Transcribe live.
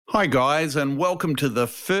Hi guys, and welcome to the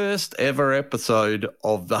first ever episode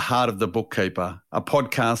of The Heart of the Bookkeeper, a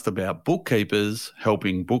podcast about bookkeepers,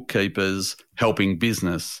 helping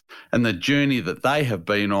business, and the journey that they have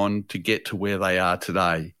been on to get to where they are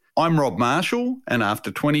today. I'm Rob Marshall, and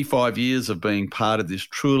after 25 years of being part of this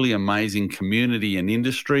truly amazing community and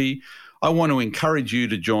industry, I want to encourage you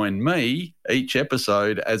to join me each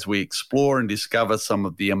episode as we explore and discover some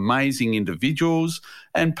of the amazing individuals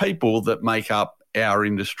and people that make up our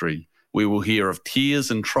industry. We will hear of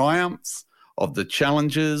tears and triumphs, of the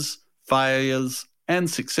challenges, failures, and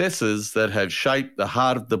successes that have shaped the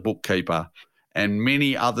heart of the bookkeeper and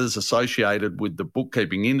many others associated with the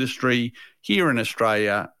bookkeeping industry here in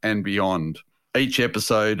Australia and beyond. Each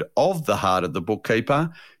episode of The Heart of the Bookkeeper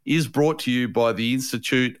is brought to you by the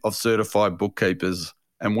Institute of Certified Bookkeepers.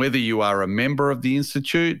 And whether you are a member of the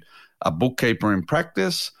Institute, a bookkeeper in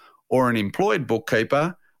practice, or an employed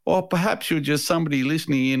bookkeeper, or perhaps you're just somebody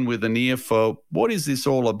listening in with an ear for what is this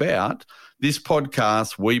all about, this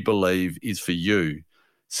podcast, we believe, is for you.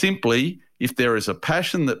 Simply, if there is a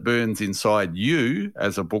passion that burns inside you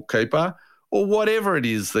as a bookkeeper, or whatever it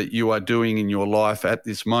is that you are doing in your life at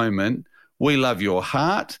this moment, we love your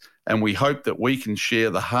heart and we hope that we can share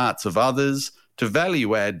the hearts of others to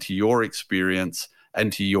value add to your experience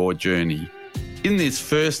and to your journey. In this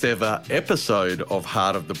first ever episode of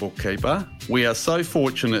Heart of the Bookkeeper, we are so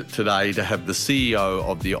fortunate today to have the CEO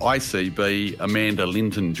of the ICB, Amanda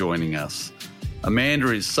Linton, joining us.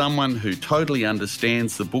 Amanda is someone who totally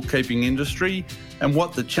understands the bookkeeping industry and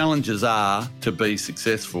what the challenges are to be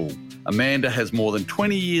successful. Amanda has more than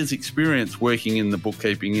 20 years' experience working in the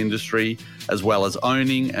bookkeeping industry, as well as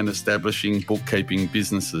owning and establishing bookkeeping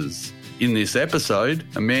businesses. In this episode,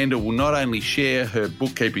 Amanda will not only share her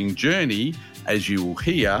bookkeeping journey, as you will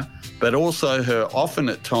hear, but also her often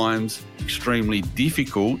at times extremely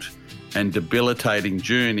difficult and debilitating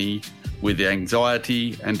journey with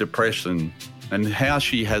anxiety and depression, and how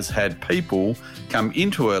she has had people come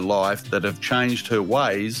into her life that have changed her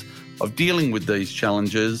ways of dealing with these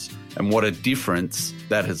challenges and what a difference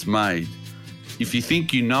that has made. If you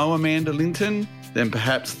think you know Amanda Linton, then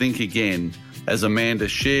perhaps think again, as Amanda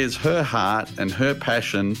shares her heart and her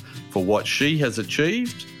passion for what she has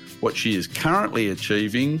achieved, what she is currently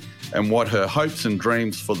achieving, and what her hopes and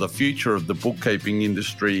dreams for the future of the bookkeeping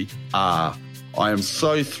industry are. I am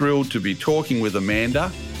so thrilled to be talking with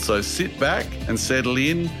Amanda, so sit back and settle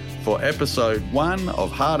in for episode 1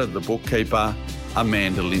 of Heart of the Bookkeeper,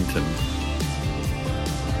 Amanda Linton.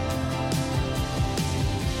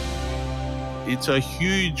 It's a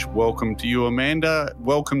huge welcome to you, Amanda.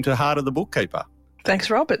 Welcome to Heart of the Bookkeeper.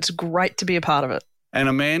 Thanks, Rob. It's great to be a part of it. And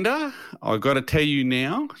Amanda, I've got to tell you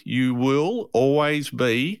now, you will always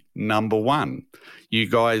be number one. You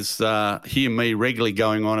guys hear me regularly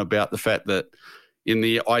going on about the fact that in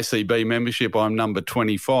the ICB membership, I'm number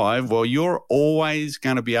 25. Well, you're always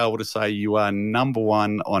going to be able to say you are number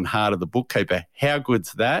one on Heart of the Bookkeeper. How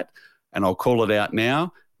good's that? And I'll call it out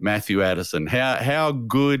now, Matthew Addison. How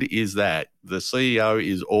good is that? The CEO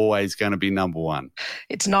is always going to be number one.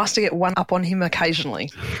 It's nice to get one up on him occasionally.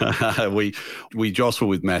 We jostle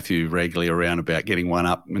with Matthew regularly around about getting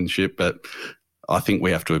one-upmanship, but I think we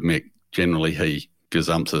have to admit generally he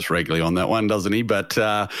gazumps us regularly on that one, doesn't he? But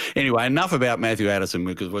anyway, enough about Matthew Addison,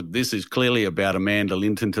 because this is clearly about Amanda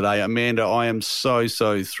Linton today. Amanda, I am so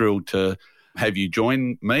thrilled to have you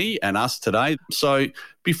join me and us today. So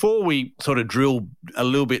before we sort of drill a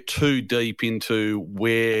little bit too deep into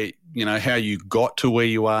where, how you got to where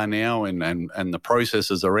you are now and the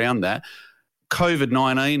processes around that,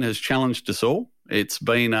 COVID-19 has challenged us all. It's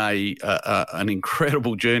been an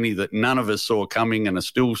incredible journey that none of us saw coming and are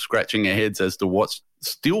still scratching our heads as to what's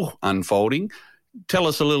still unfolding. Tell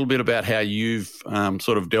us a little bit about how you've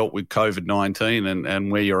sort of dealt with COVID-19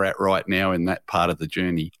 and where you're at right now in that part of the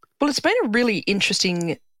journey. Well, it's been a really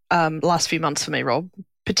interesting last few months for me, Rob,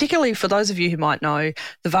 particularly for those of you who might know,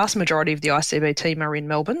 the vast majority of the ICB team are in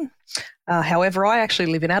Melbourne. However, I actually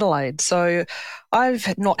live in Adelaide, so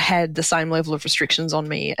I've not had the same level of restrictions on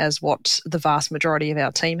me as what the vast majority of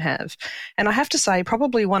our team have. And I have to say,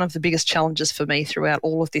 probably one of the biggest challenges for me throughout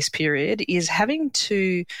all of this period is having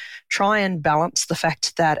to try and balance the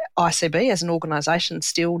fact that ICB as an organisation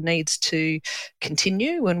still needs to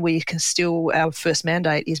continue, and we can still, our first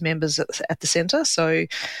mandate is members at the centre, so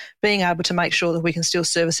being able to make sure that we can still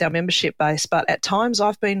service our membership base. But at times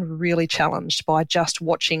I've been really challenged by just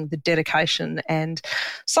watching the dedication and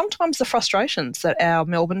sometimes the frustrations that our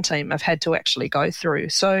Melbourne team have had to actually go through.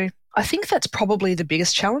 So I think that's probably the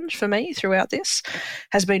biggest challenge for me throughout this,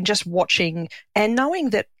 has been just watching and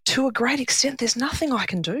knowing that to a great extent there's nothing I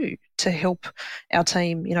can do to help our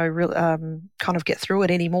team, kind of get through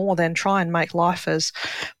it any more than try and make life as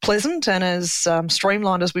pleasant and as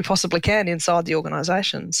streamlined as we possibly can inside the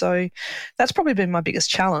organisation. So that's probably been my biggest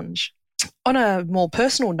challenge. On a more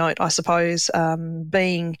personal note, I suppose,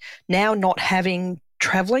 being now not having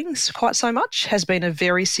travelling quite so much has been a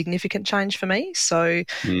very significant change for me. So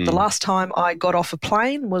the last time I got off a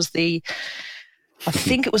plane was I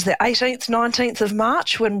think it was the 18th, 19th of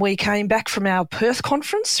March when we came back from our Perth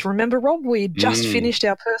conference. Remember, Rob, we just finished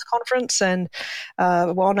our Perth conference and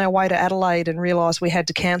were on our way to Adelaide and realised we had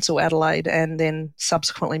to cancel Adelaide and then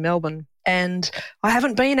subsequently Melbourne. And I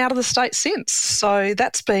haven't been out of the state since. So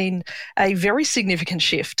that's been a very significant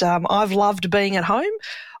shift. I've loved being at home.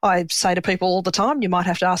 I say to people all the time, you might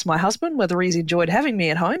have to ask my husband whether he's enjoyed having me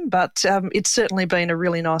at home, but it's certainly been a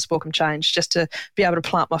really nice welcome change just to be able to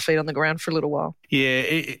plant my feet on the ground for a little while. Yeah,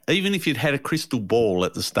 even if you'd had a crystal ball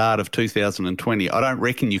at the start of 2020, I don't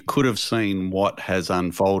reckon you could have seen what has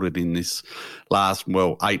unfolded in this last,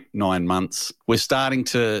 8-9 months. We're starting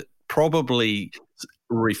to probably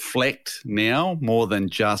reflect now more than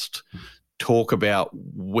just talk about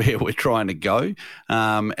where we're trying to go.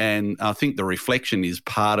 And I think the reflection is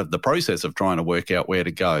part of the process of trying to work out where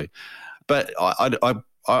to go. But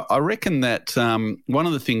I reckon that one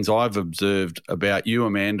of the things I've observed about you,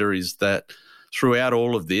 Amanda, is that throughout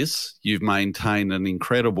all of this, you've maintained an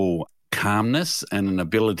incredible calmness and an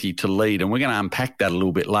ability to lead. And we're going to unpack that a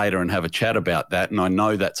little bit later and have a chat about that. And I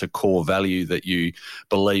know that's a core value that you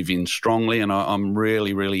believe in strongly. And I'm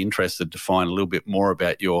really, really interested to find a little bit more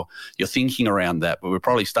about your thinking around that. But we're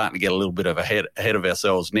probably starting to get a little bit of ahead of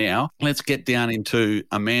ourselves now. Let's get down into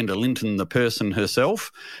Amanda Linton, the person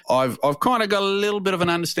herself. I've kind of got a little bit of an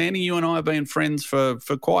understanding. You and I have been friends for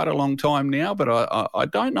quite a long time now, but I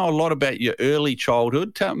don't know a lot about your early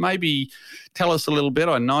childhood. Maybe tell us a little bit.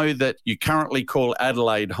 I know that you currently call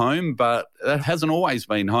Adelaide home, but that hasn't always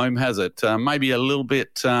been home, has it? Maybe a little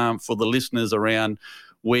bit for the listeners around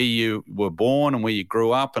where you were born and where you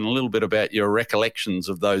grew up, and a little bit about your recollections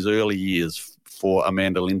of those early years for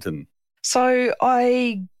Amanda Linton. So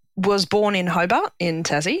I was born in Hobart in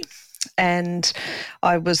Tassie, and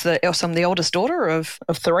I'm the eldest daughter of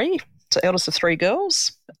three. So eldest of three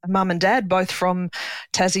girls, mum and dad, both from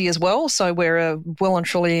Tassie as well. So we're a well and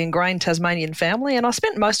truly ingrained Tasmanian family. And I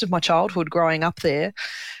spent most of my childhood growing up there.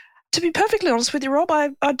 To be perfectly honest with you, Rob,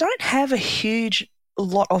 I don't have a huge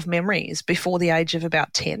lot of memories before the age of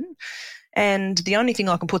about 10. And the only thing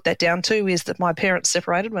I can put that down to is that my parents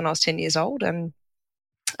separated when I was 10 years old. And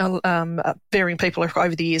varying people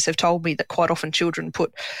over the years have told me that quite often children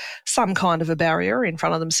put some kind of a barrier in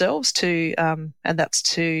front of themselves and that's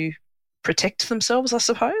to protect themselves, I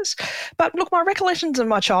suppose. But look, my recollections of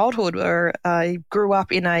my childhood were I grew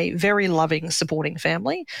up in a very loving, supporting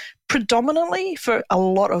family. Predominantly for a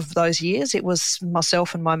lot of those years, it was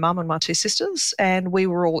myself and my mum and my two sisters, and we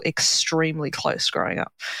were all extremely close growing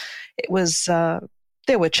up. It was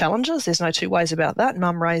there were challenges. There's no two ways about that.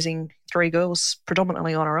 Mum raising three girls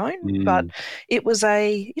predominantly on her own, but it was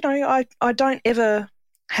I don't ever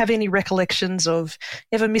have any recollections of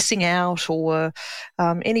ever missing out or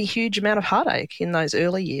any huge amount of heartache in those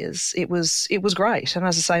early years. It was great. And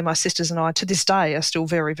as I say, my sisters and I to this day are still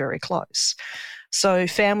very, very close. So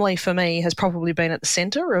family for me has probably been at the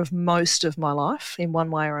centre of most of my life in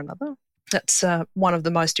one way or another. That's one of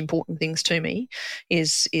the most important things to me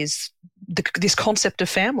is this concept of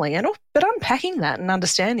family, but unpacking that and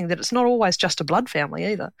understanding that it's not always just a blood family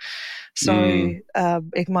either. So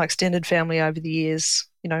my extended family over the years,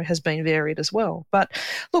 has been varied as well. But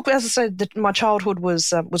look, as I said, my childhood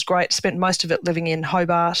was great. Spent most of it living in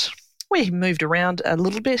Hobart. We moved around a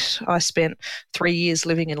little bit. I spent 3 years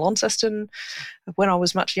living in Launceston when I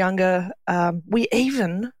was much younger.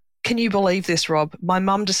 Can you believe this, Rob? My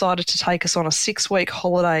mum decided to take us on a 6-week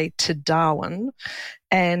holiday to Darwin,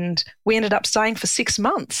 and we ended up staying for 6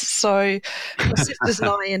 months. So my sisters and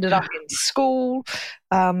I ended up in school,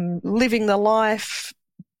 living the life,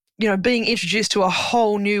 being introduced to a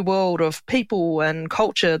whole new world of people and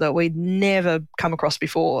culture that we'd never come across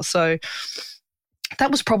before. So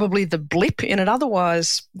that was probably the blip in an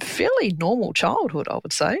otherwise fairly normal childhood, I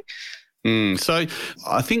would say. So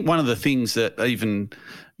I think one of the things that even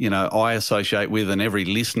I associate with, and every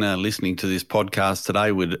listener listening to this podcast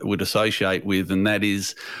today would associate with, and that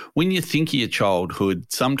is when you think of your childhood,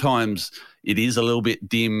 sometimes it is a little bit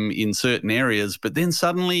dim in certain areas, but then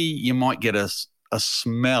suddenly you might get a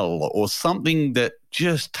smell or something that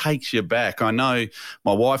just takes you back. I know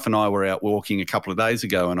my wife and I were out walking a couple of days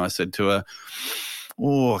ago, and I said to her,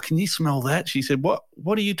 "Oh, can you smell that?" She said,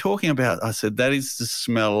 What are you talking about? I said, "That is the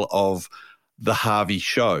smell of the Harvey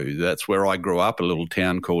Show." That's where I grew up, a little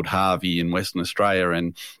town called Harvey in Western Australia.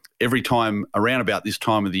 And every time around about this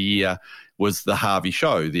time of the year was the Harvey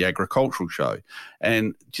Show, the agricultural show.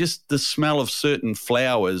 And just the smell of certain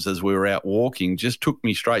flowers as we were out walking just took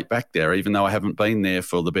me straight back there, even though I haven't been there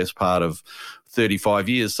for the best part of 35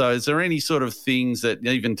 years. So is there any sort of things that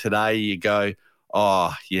even today you go,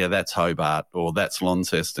 "Oh, yeah, that's Hobart," or "That's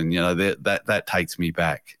Launceston"? That takes me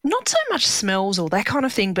back. Not so much smells or that kind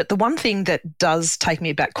of thing, but the one thing that does take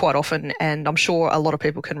me back quite often, and I'm sure a lot of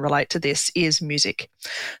people can relate to this, is music.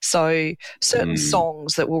 So certain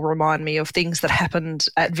songs that will remind me of things that happened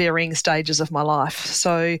at varying stages of my life.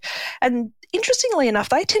 So, and interestingly enough,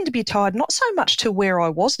 they tend to be tied not so much to where I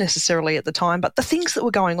was necessarily at the time, but the things that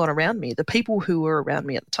were going on around me, the people who were around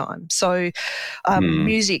me at the time. So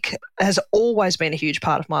music has always been a huge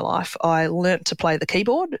part of my life. I learnt to play the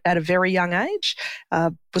keyboard at a very young age,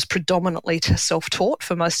 was predominantly self-taught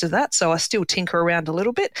for most of that, so I still tinker around a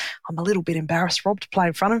little bit. I'm a little bit embarrassed, Rob, to play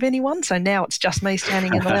in front of anyone, so now it's just me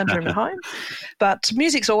standing in the lounge room at home. But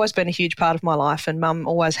music's always been a huge part of my life, and Mum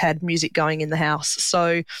always had music going in the house.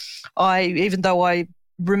 So even though I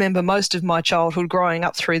remember most of my childhood growing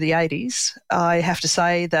up through the 80s, I have to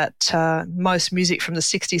say that most music from the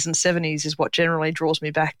 60s and 70s is what generally draws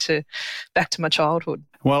me back to my childhood.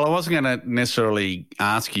 Well, I wasn't going to necessarily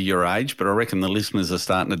ask you your age, but I reckon the listeners are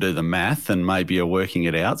starting to do the math and maybe are working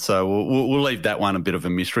it out. So we'll leave that one a bit of a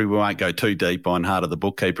mystery. We won't go too deep on Heart of the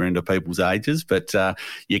Bookkeeper into people's ages, but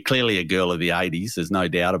you're clearly a girl of the 80s. There's no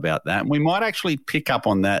doubt about that. And we might actually pick up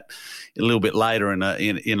on that a little bit later in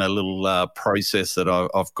a little process that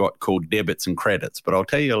I've got called debits and credits. But I'll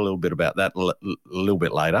tell you a little bit about that a little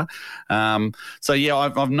bit later. So yeah,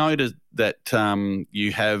 I've noted that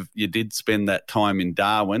you did spend that time in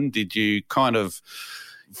Darwin. Did you kind of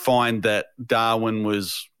find that Darwin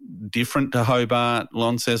was different to Hobart,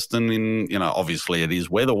 Launceston obviously it is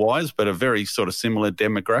weather-wise, but a very sort of similar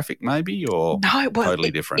demographic maybe, or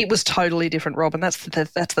totally different? It was totally different, Rob, and that's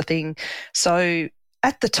the thing. So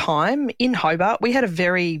at the time in Hobart, we had a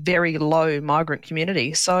very, very low migrant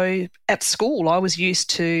community. So at school, I was used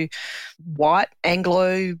to white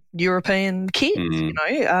Anglo-European kids,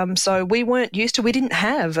 so we didn't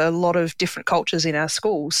have a lot of different cultures in our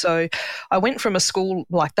school. So I went from a school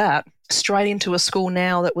like that straight into a school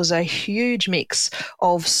now that was a huge mix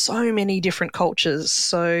of so many different cultures.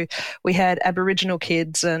 So we had Aboriginal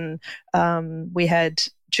kids and we had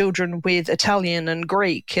children with Italian and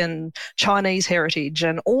Greek and Chinese heritage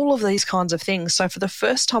and all of these kinds of things. So for the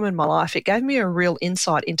first time in my life, it gave me a real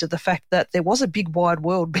insight into the fact that there was a big wide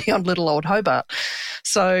world beyond little old Hobart.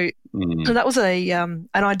 So that was and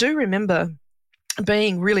I do remember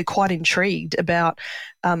being really quite intrigued about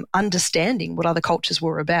understanding what other cultures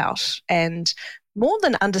were about, and more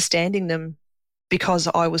than understanding them because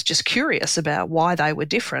I was just curious about why they were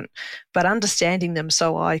different, but understanding them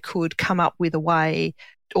so I could come up with a way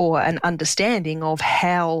or an understanding of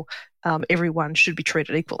how everyone should be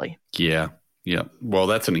treated equally. Yeah. Well,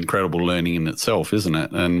 that's an incredible learning in itself, isn't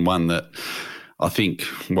it? And one that I think,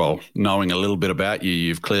 well, knowing a little bit about you,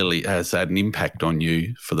 you've clearly has had an impact on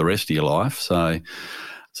you for the rest of your life. So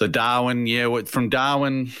Darwin, from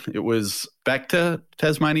Darwin, it was back to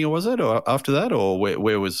Tasmania, was it, or after that, or where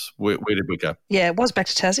did we go? Yeah, it was back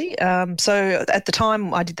to Tassie. So at the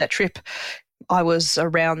time I did that trip, I was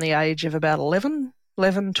around the age of about 11,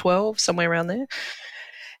 12, somewhere around there.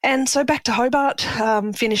 And so back to Hobart,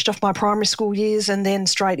 finished off my primary school years and then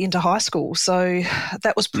straight into high school. So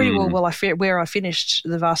that was pretty where I finished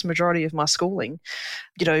the vast majority of my schooling.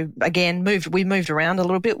 Again, we moved around a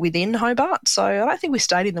little bit within Hobart, so I don't think we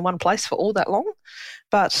stayed in the one place for all that long.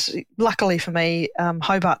 But luckily for me,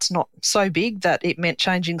 Hobart's not so big that it meant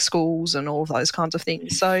changing schools and all of those kinds of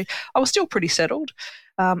things. So I was still pretty settled,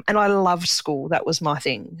 and I loved school. That was my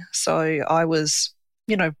thing. So I was,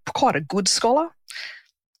 quite a good scholar.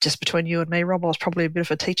 Just between you and me, Rob, I was probably a bit of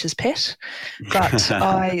a teacher's pet. But as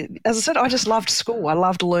I said, I just loved school. I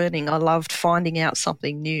loved learning. I loved finding out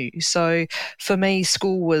something new. So for me,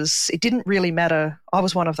 school it didn't really matter. I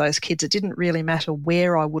was one of those kids. It didn't really matter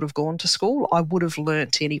where I would have gone to school. I would have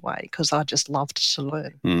learnt anyway because I just loved to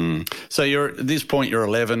learn. So at this point, you're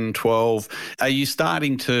 11, 12. Are you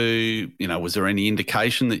starting to, was there any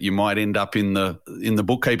indication that you might end up in the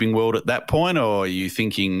bookkeeping world at that point? Or are you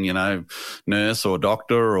thinking, nurse or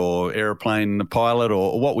doctor or airplane pilot,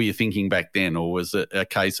 or what were you thinking back then? Or was it a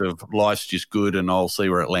case of life's just good and I'll see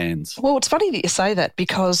where it lands? Well, it's funny that you say that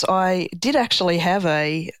because I did actually have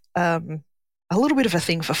a a little bit of a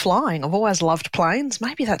thing for flying. I've always loved planes.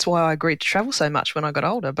 Maybe that's why I agreed to travel so much when I got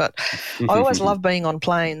older. But I always loved being on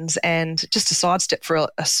planes. And just to sidestep for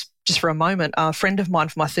just for a moment, a friend of mine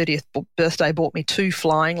for my 30th birthday bought me 2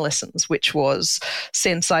 flying lessons, which was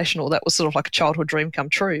sensational. That was sort of like a childhood dream come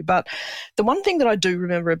true. But the one thing that I do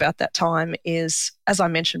remember about that time is, as I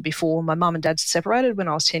mentioned before, my mum and dad separated when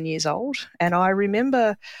I was 10 years old. And I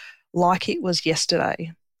remember like it was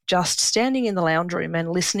yesterday, just standing in the lounge room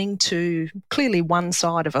and listening to clearly one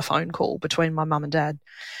side of a phone call between my mum and dad.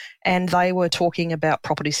 And they were talking about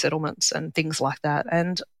property settlements and things like that.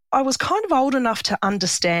 And I was kind of old enough to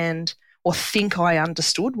understand or think I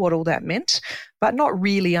understood what all that meant, but not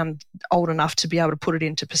really old enough to be able to put it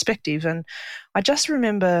into perspective. And I just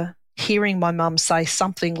remember hearing my mum say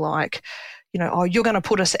something like, oh, you're going to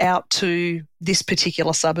put us out to this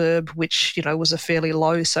particular suburb, which, was a fairly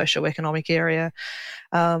low socioeconomic area.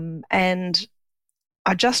 And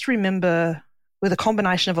I just remember, with a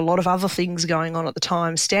combination of a lot of other things going on at the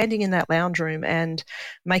time, standing in that lounge room and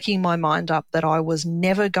making my mind up that I was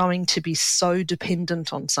never going to be so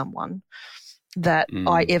dependent on someone that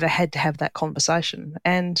I ever had to have that conversation.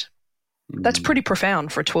 And that's pretty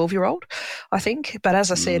profound for a 12-year-old, I think. But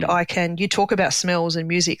as I said, you talk about smells and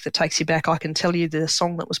music that takes you back. I can tell you the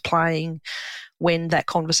song that was playing when that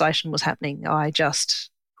conversation was happening. It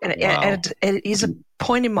is a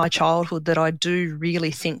point in my childhood that I do really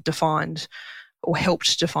think defined or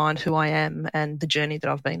helped define who I am and the journey that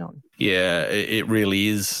I've been on. Yeah, it really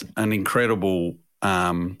is an incredible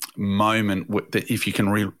moment that if you can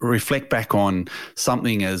reflect back on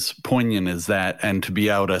something as poignant as that, and to be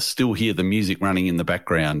able to still hear the music running in the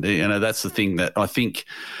background. That's the thing that I think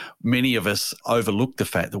many of us overlook, the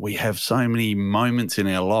fact that we have so many moments in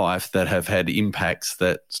our life that have had impacts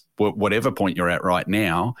that, whatever point you're at right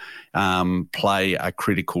now, play a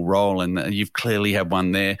critical role, and you've clearly had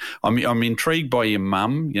one there. I'm intrigued by your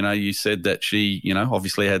mum. You said that she,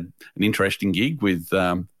 obviously had an interesting gig with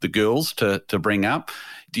the girls to bring up.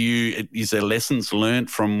 Is there lessons learnt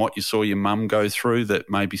from what you saw your mum go through that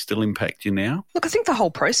maybe still impact you now? Look, I think the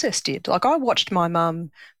whole process did. Like, I watched my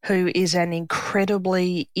mum, who is an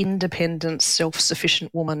incredibly independent,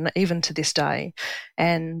 self-sufficient woman, even to this day,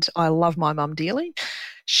 and I love my mum dearly.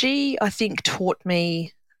 She, I think, taught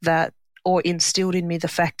me that, or instilled in me the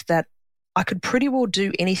fact that I could pretty well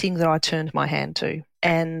do anything that I turned my hand to,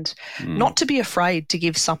 and not to be afraid to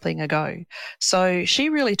give something a go. So she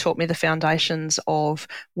really taught me the foundations of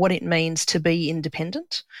what it means to be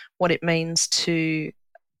independent, what it means to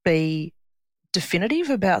be definitive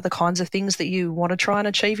about the kinds of things that you want to try and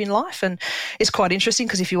achieve in life. And it's quite interesting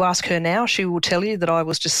because if you ask her now, she will tell you that I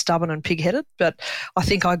was just stubborn and pig-headed, but I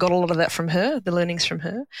think I got a lot of that from her, the learnings from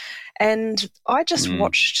her. And I just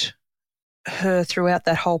watched her throughout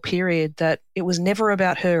that whole period, that it was never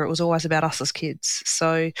about her, it was always about us as kids.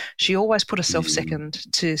 So she always put herself second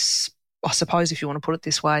to, I suppose, if you want to put it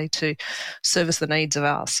this way, to service the needs of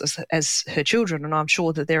us as her children. And I'm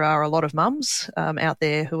sure that there are a lot of mums out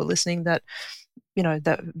there who are listening that,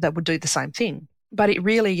 that would do the same thing. But it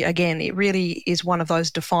really is one of those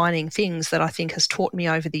defining things that I think has taught me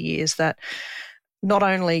over the years that not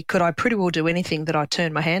only could I pretty well do anything that I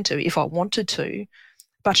turned my hand to if I wanted to,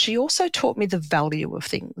 but she also taught me the value of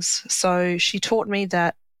things. So she taught me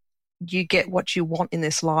that you get what you want in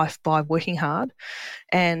this life by working hard,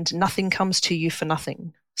 and nothing comes to you for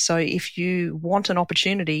nothing. So if you want an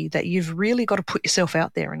opportunity, that you've really got to put yourself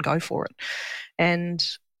out there and go for it. And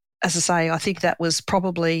as I say, I think that was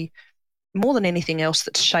probably more than anything else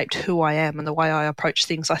that's shaped who I am and the way I approach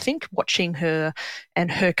things. I think watching her and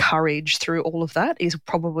her courage through all of that is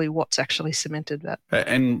probably what's actually cemented that.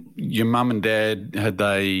 And your mum and dad, had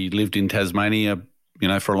they lived in Tasmania,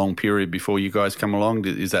 for a long period before you guys come along?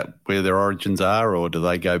 Is that where their origins are, or do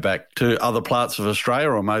they go back to other parts of Australia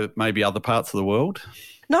or maybe other parts of the world?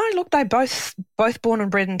 No, look, they both born and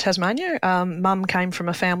bred in Tasmania. Mum came from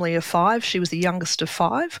a family of 5. She was the youngest of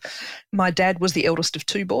 5. My dad was the eldest of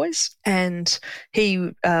 2 boys, and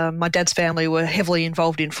my dad's family were heavily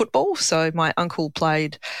involved in football. So my uncle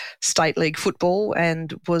played state league football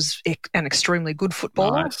and was an extremely good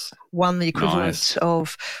footballer. Nice. Won the equivalent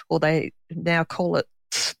of, or they now call it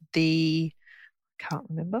I can't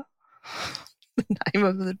remember the name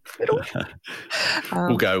of the medal.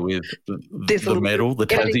 We'll go with the medal, the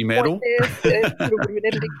Tassie medal. There's a little bit of an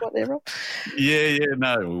editing point there, Rob. Yeah,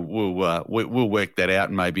 no, we'll work that out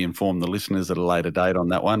and maybe inform the listeners at a later date on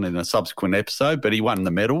that one in a subsequent episode. But he won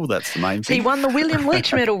the medal. That's the main thing. He won the William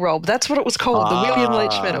Leach Medal, Rob. That's what it was called, the William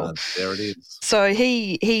Leach Medal. There it is. So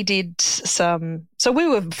he did some. So we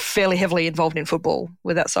were fairly heavily involved in football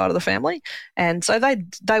with that side of the family, and so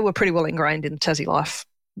they were pretty well ingrained in Tassie life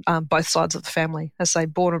both sides of the family. As I say,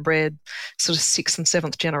 born and bred, sort of 6th and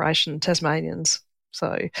 7th generation Tasmanians.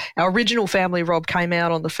 So our original family, Rob, came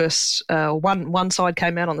out on the first, one side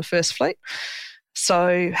came out on the First Fleet.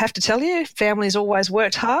 So have to tell you, families always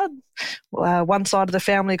worked hard. One side of the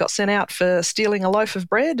family got sent out for stealing a loaf of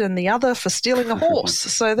bread and the other for stealing a horse.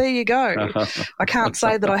 So there you go. I can't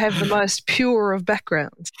say that I have the most pure of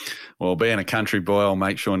backgrounds. Well, being a country boy, I'll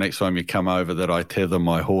make sure next time you come over that I tether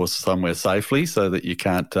my horse somewhere safely so that you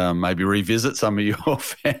can't maybe revisit some of your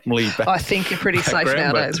family background. I think you're pretty safe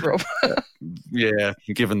nowadays, Rob. Yeah,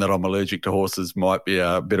 given that I'm allergic to horses might be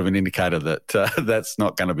a bit of an indicator that that's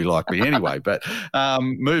not going to be likely anyway. But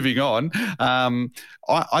moving on,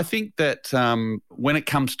 I think that when it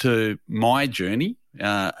comes to my journey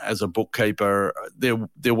as a bookkeeper,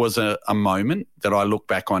 there was a moment that I look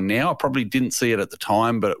back on now. I probably didn't see it at the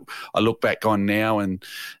time, but I look back on now and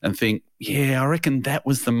think, yeah, I reckon that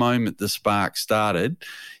was the moment the spark started.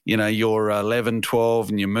 You know, you're 11, 12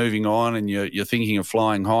 and you're moving on and you're thinking of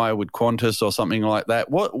flying higher with Qantas or something like that.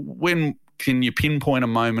 When can you pinpoint a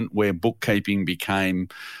moment where bookkeeping became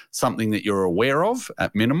something that you're aware of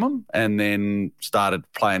at minimum and then started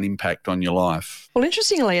to play an impact on your life? Well,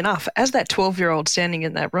 interestingly enough, as that 12-year-old standing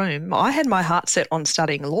in that room, I had my heart set on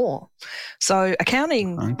studying law. So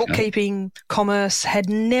accounting, bookkeeping, commerce had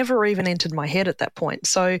never even entered my head at that point.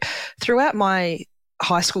 So throughout my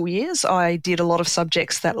high school years, I did a lot of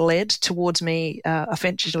subjects that led towards me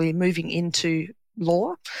eventually moving into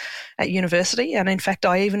law at university. And in fact,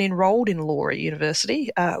 I even enrolled in law at university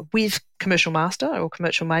with commercial major,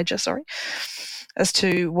 as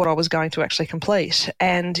to what I was going to actually complete.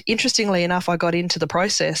 And interestingly enough, I got into the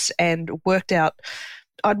process and worked out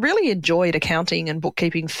I'd really enjoyed accounting and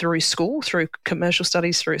bookkeeping through school, through commercial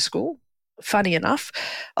studies through school. Funny enough,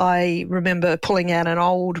 I remember pulling out an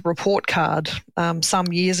old report card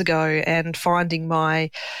some years ago and finding my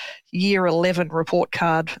Year 11 report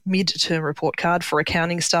card, mid-term report card for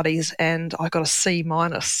accounting studies, and I got a C-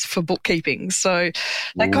 for bookkeeping. So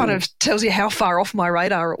that kind of tells you how far off my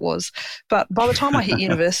radar it was. But by the time I hit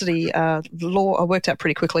university, law, I worked out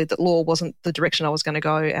pretty quickly that law wasn't the direction I was going to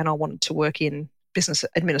go, and I wanted to work in business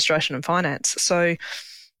administration and finance. So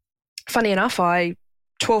funny enough,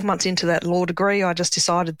 12 months into that law degree, I just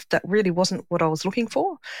decided that really wasn't what I was looking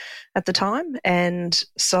for at the time. And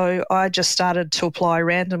so I just started to apply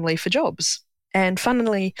randomly for jobs. And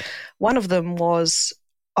funnily, one of them was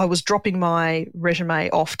I was dropping my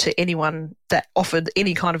resume off to anyone that offered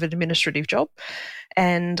any kind of administrative job.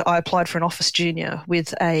 And I applied for an office junior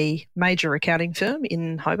with a major accounting firm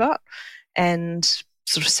in Hobart and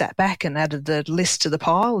sort of sat back and added the list to the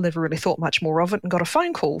pile, never really thought much more of it, and got a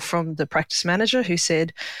phone call from the practice manager who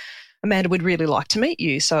said, Amanda, we'd really like to meet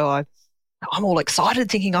you. So I'm all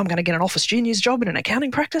excited thinking I'm going to get an office junior's job in an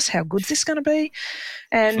accounting practice. How good's this going to be?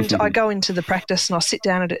 And I go into the practice and I sit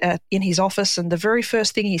down in his office, and the very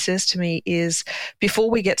first thing he says to me is, before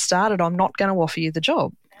we get started, I'm not going to offer you the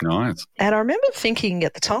job. Nice. And I remember thinking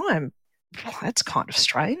at the time, well, that's kind of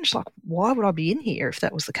strange. Like, why would I be in here if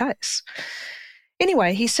that was the case?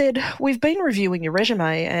 Anyway, he said, we've been reviewing your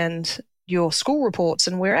resume and your school reports,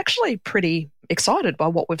 and we're actually pretty excited by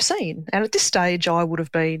what we've seen. And at this stage, I would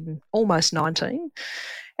have been almost 19.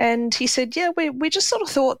 And he said, yeah, we just sort of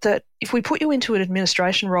thought that if we put you into an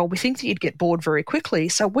administration role, we think that you'd get bored very quickly.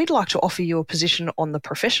 So we'd like to offer you a position on the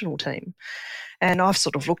professional team. And I've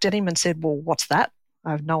sort of looked at him and said, well, what's that?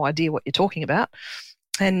 I have no idea what you're talking about.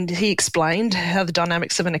 And he explained how the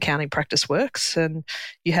dynamics of an accounting practice works, and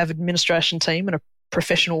you have an administration team and a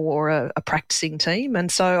professional or a practicing team. And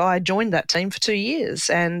so I joined that team for 2 years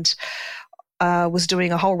and was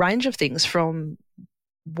doing a whole range of things, from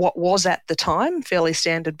what was at the time fairly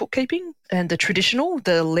standard bookkeeping and the traditional,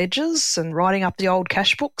 the ledgers and writing up the old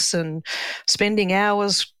cash books and spending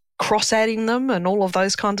hours cross-adding them and all of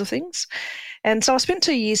those kinds of things. And so I spent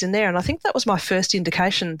 2 years in there, and I think that was my first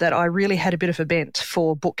indication that I really had a bit of a bent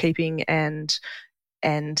for bookkeeping and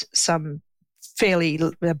some fairly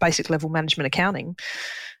basic level management accounting.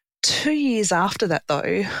 2 years after that,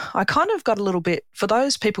 though, I kind of got a little bit, for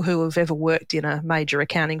those people who have ever worked in a major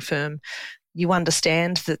accounting firm, you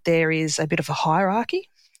understand that there is a bit of a hierarchy.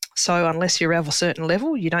 So unless you're of a certain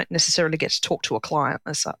level, you don't necessarily get to talk to a client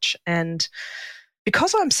as such. And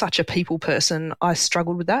because I'm such a people person, I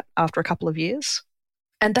struggled with that after a couple of years.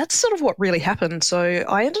 And that's sort of what really happened. So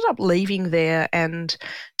I ended up leaving there and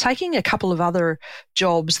taking a couple of other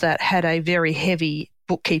jobs that had a very heavy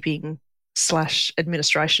bookkeeping /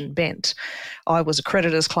 administration bent. I was a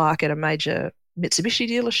creditor's clerk at a major Mitsubishi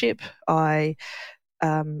dealership. I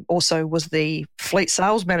also was the fleet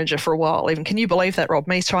sales manager for a while. Even, can you believe that, Rob?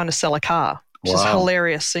 Me trying to sell a car. which is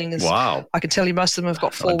hilarious, seeing as I can tell you most of them have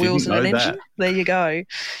got four wheels and an engine. There you go.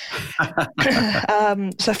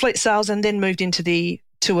 So fleet sales, and then moved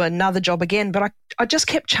to another job again. But I just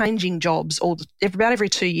kept changing jobs about every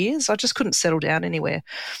 2 years. I just couldn't settle down anywhere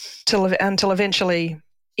until eventually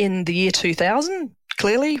in the year 2000,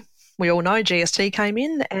 clearly, we all know GST came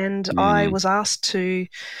in, and I was asked to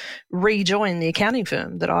rejoin the accounting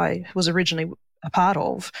firm that I was originally a part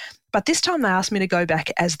of. But this time they asked me to go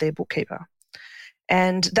back as their bookkeeper.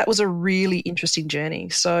 And that was a really interesting journey.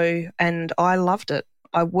 And I loved it.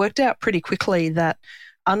 I worked out pretty quickly that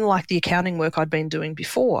unlike the accounting work I'd been doing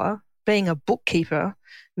before, being a bookkeeper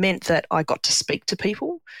meant that I got to speak to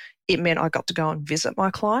people. It meant I got to go and visit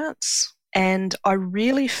my clients. And I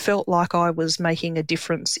really felt like I was making a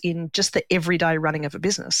difference in just the everyday running of a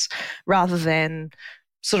business, rather than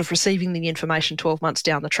sort of receiving the information 12 months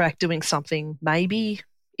down the track, doing something, maybe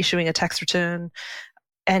issuing a tax return,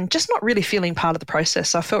 and just not really feeling part of the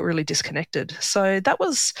process. I felt really disconnected. So it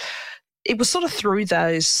was sort of through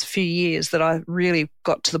those few years that I really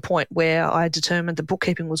got to the point where I determined that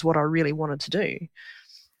bookkeeping was what I really wanted to do.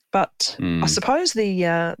 But I suppose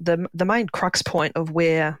the main crux point of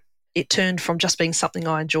where it turned from just being something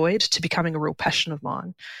I enjoyed to becoming a real passion of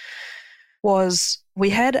mine was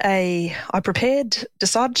I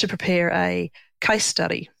decided to prepare a case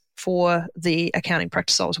study for the accounting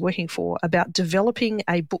practice I was working for about developing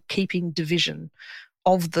a bookkeeping division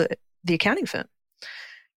of the accounting firm.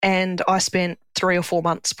 And I spent 3 or 4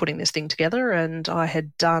 months putting this thing together, and I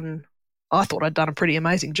thought I'd done a pretty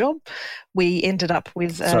amazing job. We ended up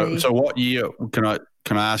with So what year, can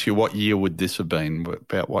I ask you, what year would this have been?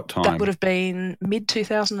 About what time? That would have been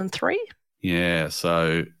mid-2003. Yeah,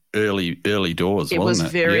 so early doors, wasn't it? It was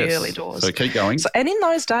very early doors. So keep going. And in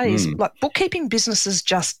those days, like, bookkeeping businesses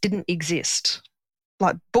just didn't exist.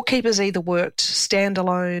 Like, bookkeepers either worked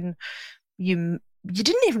standalone. You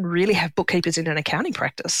didn't even really have bookkeepers in an accounting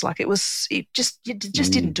practice. Like, you just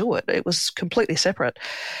didn't do it. It was completely separate.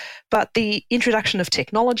 But the introduction of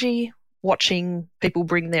technology, watching people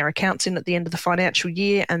bring their accounts in at the end of the financial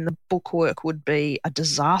year, and the bookwork would be a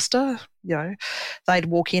disaster. You know, they'd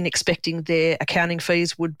walk in expecting their accounting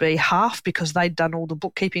fees would be half because they'd done all the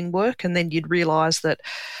bookkeeping work, and then you'd realise that,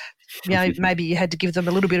 you know, maybe you had to give them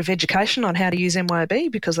a little bit of education on how to use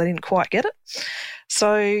MYOB because they didn't quite get it.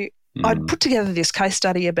 So I'd put together this case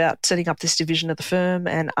study about setting up this division of the firm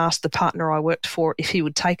and asked the partner I worked for if he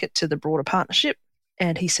would take it to the broader partnership,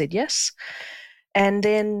 and he said yes. And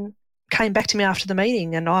then came back to me after the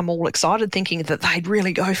meeting, and I'm all excited thinking that they'd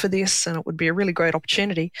really go for this and it would be a really great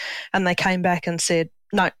opportunity. And they came back and said,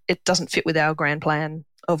 no, it doesn't fit with our grand plan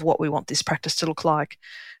of what we want this practice to look like.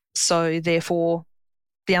 So therefore,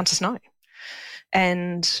 the answer's no.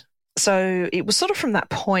 And so it was sort of from that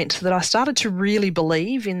point that I started to really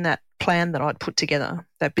believe in that plan that I'd put together,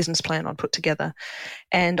 that business plan I'd put together.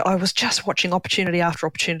 And I was just watching opportunity after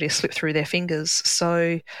opportunity slip through their fingers.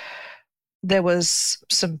 So there was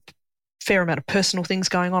some fair amount of personal things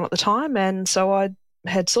going on at the time. And so I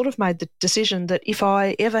had sort of made the decision that if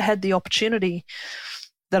I ever had the opportunity,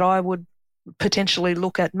 that I would potentially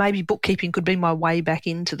look at maybe bookkeeping could be my way back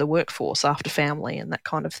into the workforce after family and that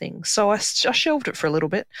kind of thing. So I shelved it for a little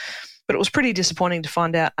bit, but it was pretty disappointing to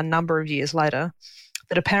find out a number of years later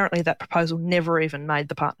that apparently that proposal never even made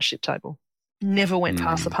the partnership table, never went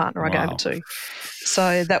past the partner I gave it to.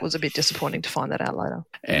 So that was a bit disappointing to find that out later.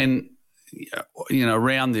 And you know,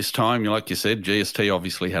 around this time, like you said, GST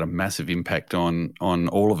obviously had a massive impact on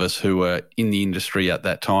all of us who were in the industry at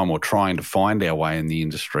that time or trying to find our way in the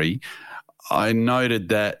industry. I noted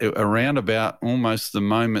that around about almost the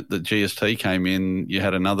moment that GST came in, you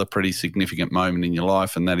had another pretty significant moment in your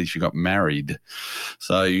life, and that is you got married.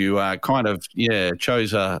 So you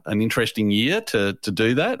chose an interesting year to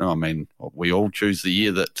do that. I mean, we all choose the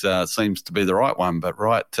year that seems to be the right one, but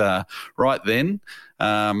right then,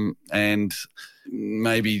 and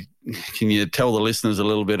maybe can you tell the listeners a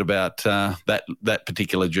little bit about that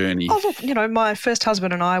particular journey? Oh, look, you know, my first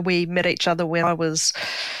husband and I, we met each other when I was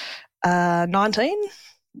 19.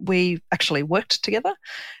 We actually worked together,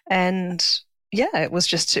 and it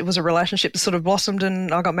was a relationship that sort of blossomed,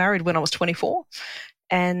 and I got married when I was 24,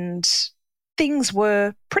 and things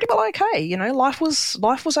were pretty well okay. You know, life was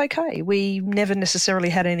okay. We never necessarily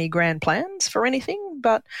had any grand plans for anything,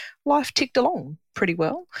 but life ticked along pretty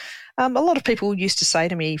well. A lot of people used to say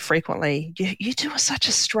to me frequently, you two are such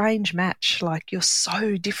a strange match, like you're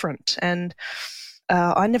so different, and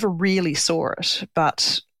I never really saw it,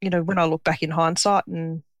 but you know, when I look back in hindsight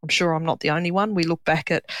and I'm sure I'm not the only one. We look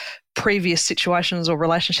back at previous situations or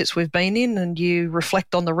relationships we've been in, and you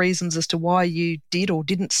reflect on the reasons as to why you did or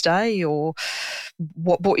didn't stay, or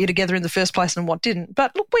what brought you together in the first place and what didn't.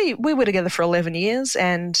 But look, we were together for 11 years,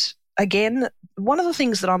 and again, one of the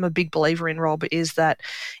things that I'm a big believer in, Rob, is that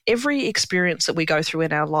every experience that we go through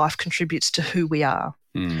in our life contributes to who we are.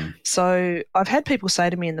 So I've had people say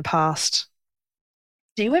to me in the past,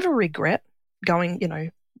 do you ever regret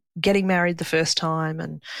getting married the first time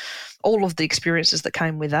and all of the experiences that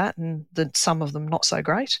came with that, and some of them not so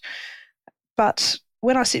great? But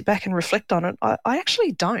when I sit back and reflect on it, I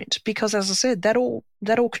actually don't, because as I said, that all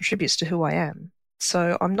contributes to who I am.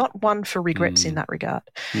 So I'm not one for regrets in that regard.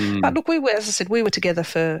 But look, as I said, we were together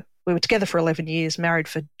for 11 years, married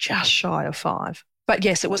for just shy of 5. But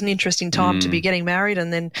yes, it was an interesting time to be getting married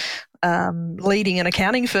and then leading an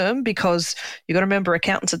accounting firm, because you've got to remember,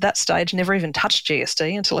 accountants at that stage never even touched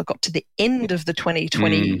GST until it got to the end of the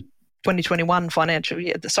 2021 financial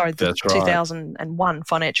year. Sorry, the 2001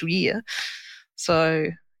 financial year. So,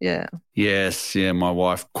 yeah. Yes, yeah. My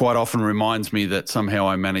wife quite often reminds me that somehow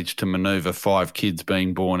I managed to manoeuvre 5 kids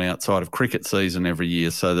being born outside of cricket season every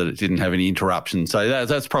year so that it didn't have any interruption. So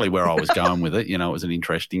that's probably where I was going with it. It was an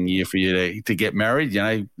interesting year for you to get married,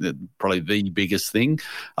 probably the biggest thing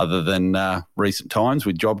other than recent times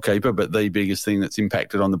with JobKeeper, but the biggest thing that's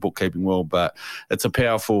impacted on the bookkeeping world. But it's a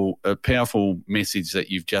powerful message that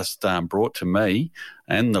you've just brought to me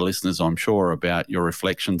and the listeners, I'm sure, about your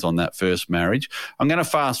reflections on that first marriage. I'm going to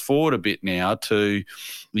fast forward a bit now to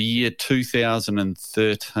the year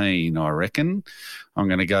 2013, I reckon. I'm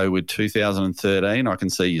going to go with 2013. I can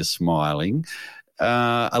see you smiling.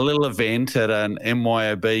 A little event at an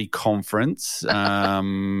MYOB conference.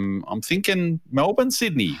 I'm thinking Melbourne,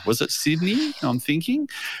 Sydney. Was it Sydney, I'm thinking?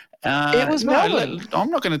 It was Melbourne.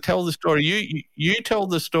 I'm not going to tell the story. You tell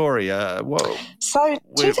the story. So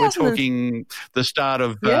we're talking the start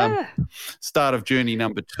of journey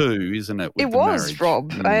number 2, isn't it? It was,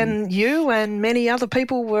 Rob, and you and many other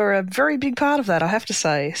people were a very big part of that, I have to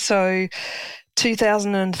say. So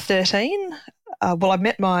 2013, I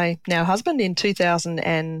met my now husband in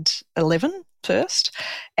 2011 first,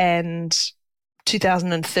 and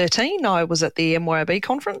 2013 I was at the MYOB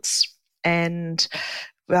conference, and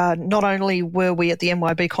not only were we at the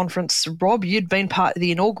MYOB conference, Rob, you'd been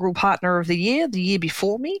the inaugural partner of the year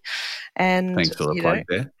before me. And, thanks for the plug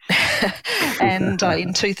there. And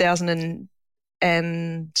in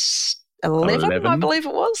 2011, I believe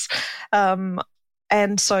it was. And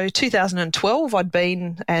so 2012 I'd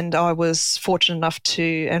been, and I was fortunate enough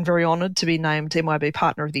and very honoured to be named MYOB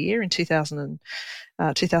Partner of the Year in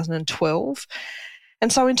 2012.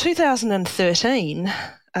 And so in 2013,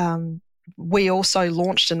 we also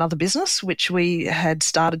launched another business, which we had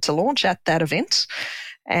started to launch at that event,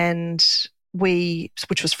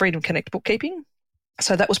 which was Freedom Connect Bookkeeping.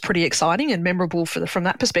 So that was pretty exciting and memorable from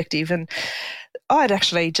that perspective. And I'd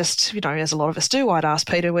actually just, as a lot of us do, I'd asked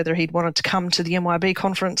Peter whether he'd wanted to come to the MYOB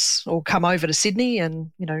conference or come over to Sydney,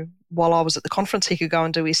 and, while I was at the conference, he could go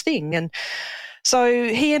and do his thing. And so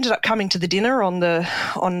he ended up coming to the dinner on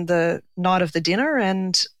the night of the dinner,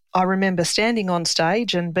 and I remember standing on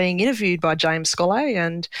stage and being interviewed by James Scollay,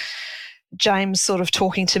 and James sort of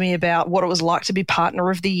talking to me about what it was like to be Partner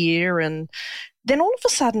of the Year. And then all of a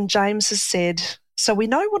sudden James has said, so we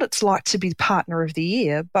know what it's like to be Partner of the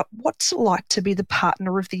Year, but what's it like to be the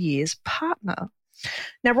Partner of the Year's partner?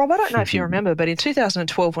 Now, Rob, I don't know if you remember, but in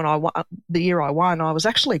 2012, when the year I won, I was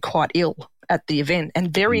actually quite ill at the event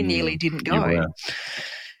and very nearly didn't go.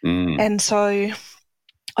 And so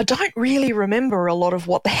I don't really remember a lot of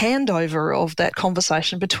what the handover of that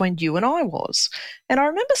conversation between you and I was. And I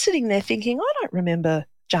remember sitting there thinking, I don't remember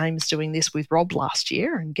James doing this with Rob last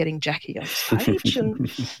year and getting Jackie on stage and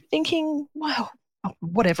thinking, well,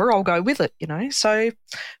 whatever, I'll go with it, So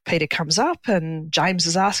Peter comes up and James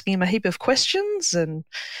is asking him a heap of questions, and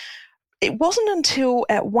it wasn't until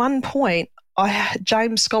at one point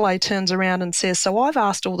James Scollay turns around and says, so I've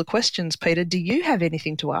asked all the questions, Peter, do you have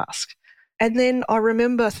anything to ask? And then I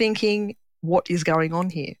remember thinking, what is going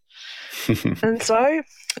on here? And so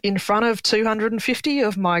in front of 250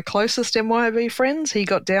 of my closest MYOB friends, he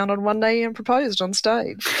got down on one knee and proposed on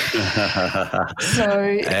stage.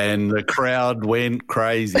 And the crowd went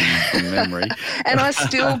crazy from memory. And I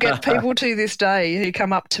still get people to this day who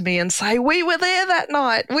come up to me and say, we were there that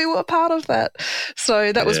night. We were part of that.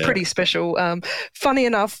 So that was pretty special. Funny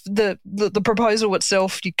enough, the proposal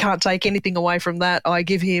itself, you can't take anything away from that. I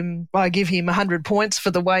give him 100 points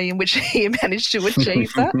for the way in which he managed to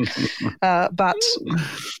achieve that. But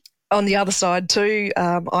on the other side too,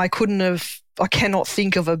 I couldn't have I cannot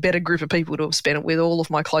think of a better group of people to have spent it with. All of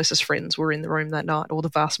my closest friends were in the room that night, or the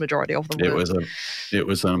vast majority of them were. It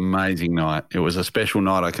was an amazing night. It was a special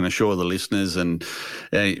night, I can assure the listeners, and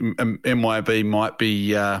MYOB might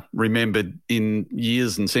be remembered in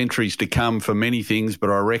years and centuries to come for many things, but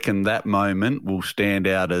I reckon that moment will stand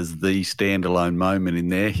out as the standalone moment in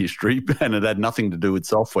their history, and it had nothing to do with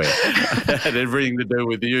software. It had everything to do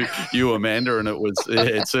with you, Amanda, and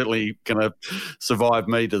it's certainly going to survive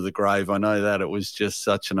me to the grave. I know that. It was just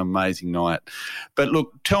such an amazing night. But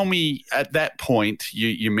look, tell me, at that point,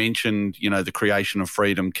 you mentioned, the creation of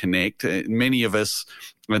Freedom Connect. Many of us,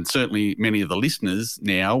 and certainly many of the listeners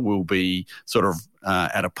now, will be sort of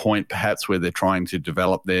at a point perhaps where they're trying to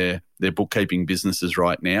develop their bookkeeping businesses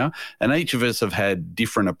right now. And each of us have had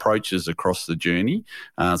different approaches across the journey.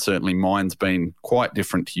 Certainly mine's been quite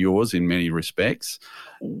different to yours in many respects.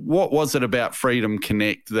 What was it about Freedom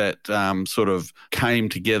Connect that sort of came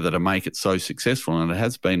together to make it so successful? And it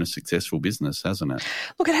has been a successful business, hasn't it?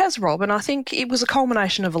 Look, it has, Rob, and I think it was a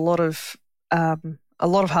culmination of a lot of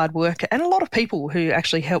hard work and a lot of people who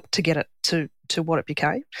actually helped to get it to what it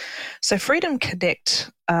became. So Freedom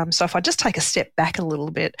Connect, so if I just take a step back a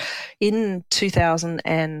little bit, in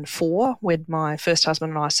 2004, when my first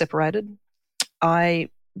husband and I separated,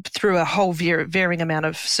 through a whole varying amount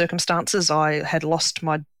of circumstances, I had lost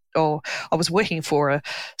I was working for a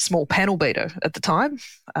small panel beater at the time,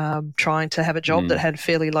 trying to have a job that had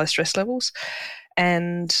fairly low stress levels.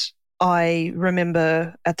 And I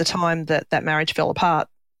remember at the time that marriage fell apart.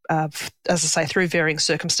 As I say, through varying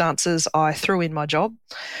circumstances, I threw in my job,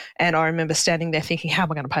 and I remember standing there thinking, how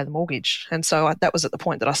am I going to pay the mortgage? And so that was at the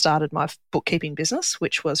point that I started my bookkeeping business,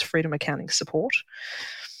 which was Freedom Accounting Support.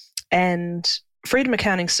 And Freedom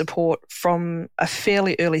Accounting Support, from a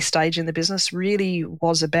fairly early stage in the business, really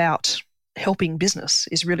was about helping business,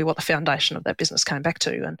 is really what the foundation of that business came back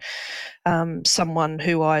to. And someone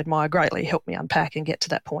who I admire greatly helped me unpack and get to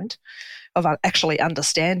that point of actually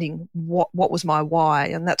understanding what was my why,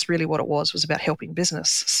 and that's really what it was about helping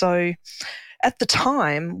business. So at the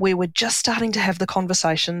time, we were just starting to have the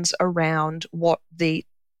conversations around what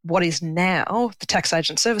is now the Tax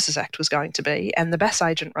Agent Services Act was going to be, and the BAS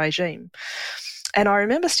agent regime. And I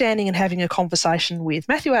remember standing and having a conversation with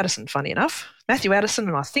Matthew Addison, funny enough, Matthew Addison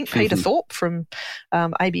and I think Peter Thorpe from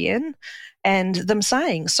ABN, and them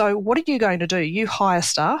saying, so what are you going to do? You hire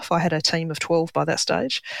staff. I had a team of 12 by that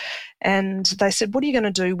stage. And they said, what are you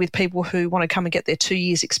going to do with people who want to come and get their 2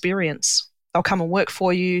 years experience? They'll come and work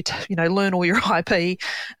for you, learn all your IP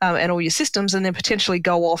and all your systems, and then potentially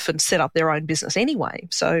go off and set up their own business anyway.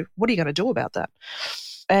 So what are you going to do about that?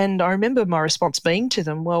 And I remember my response being to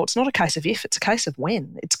them, well, it's not a case of if, it's a case of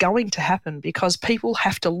when. It's going to happen because people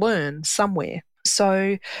have to learn somewhere.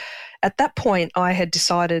 So at that point, I had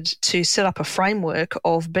decided to set up a framework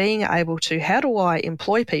of being able to, how do I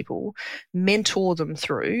employ people, mentor them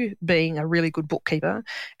through being a really good bookkeeper,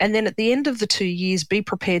 and then at the end of the 2 years, be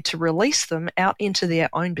prepared to release them out into their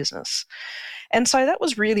own business. And so that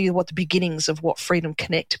was really what the beginnings of what Freedom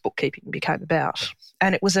Connect bookkeeping became about.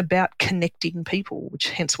 And it was about connecting people, which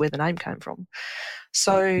hence where the name came from.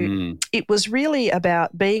 So it was really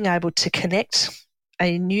about being able to connect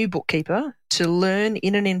a new bookkeeper to learn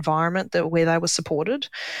in an environment where they were supported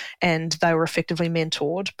and they were effectively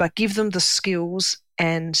mentored, but give them the skills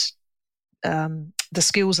and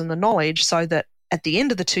the knowledge so that at the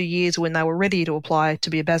end of the 2 years, when they were ready to apply to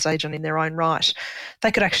be a BAS agent in their own right,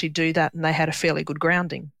 they could actually do that and they had a fairly good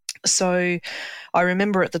grounding. So I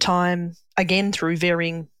remember at the time, again, through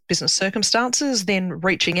varying business circumstances, then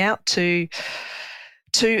reaching out to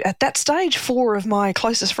at that stage 4 of my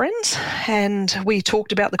closest friends, and we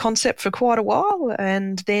talked about the concept for quite a while,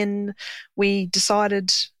 and then we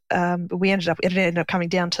decided it ended up coming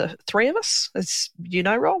down to 3 of us, as you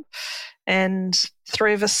know, Rob, and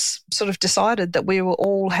 3 of us sort of decided that we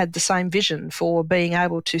all had the same vision for being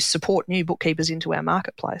able to support new bookkeepers into our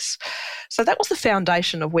marketplace. So that was the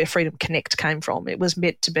foundation of where Freedom Connect came from. It was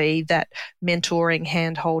meant to be that mentoring,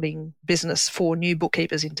 hand-holding business for new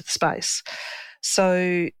bookkeepers into the space.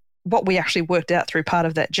 So what we actually worked out through part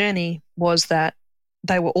of that journey was that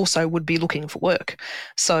they would be looking for work.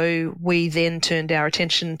 So we then turned our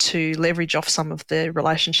attention to leverage off some of the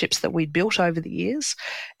relationships that we'd built over the years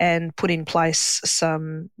and put in place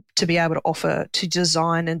some to be able to offer to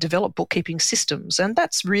design and develop bookkeeping systems. And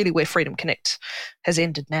that's really where Freedom Connect has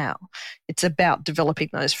ended now. It's about developing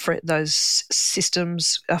those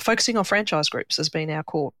systems, focusing on franchise groups has been our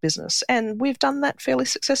core business. And we've done that fairly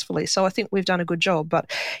successfully. So I think we've done a good job.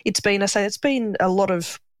 But it's been a lot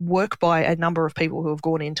of work by a number of people who have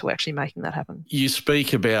gone into actually making that happen. You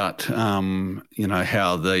speak about,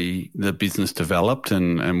 how the business developed,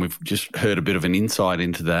 and we've just heard a bit of an insight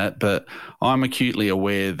into that. But I'm acutely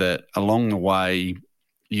aware that along the way,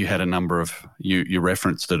 you had a number of, you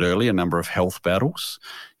referenced it earlier, a number of health battles.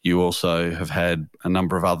 You also have had a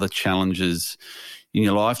number of other challenges in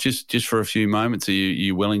your life. Just for a few moments, are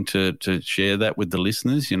you willing to share that with the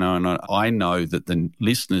listeners? And I know that the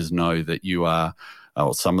listeners know that you are,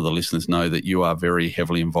 or some of the listeners know that you are very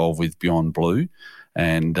heavily involved with Beyond Blue,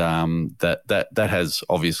 and that has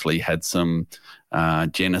obviously had some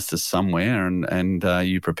genesis somewhere, and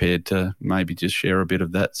you prepared to maybe just share a bit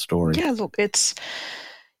of that story? Yeah, look, it's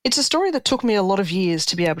a story that took me a lot of years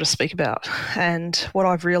to be able to speak about, and what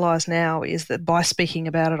I've realised now is that by speaking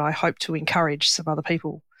about it, I hope to encourage some other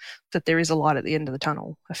people that there is a light at the end of the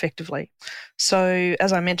tunnel, effectively. So,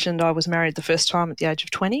 as I mentioned, I was married the first time at the age of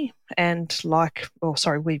 20, and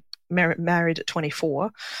we married at 24.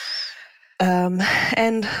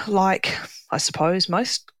 And like, I suppose,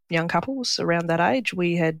 most young couples around that age,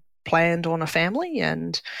 we had planned on a family,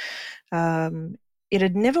 and it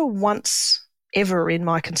had never once ever in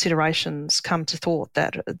my considerations come to thought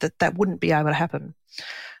that wouldn't be able to happen.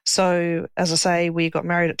 So, as I say, we got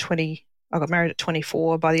married at 20. I got married at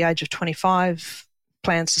 24. By the age of 25,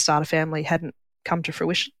 plans to start a family hadn't come to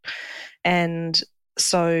fruition. And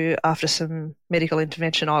so after some medical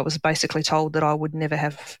intervention, I was basically told that I would never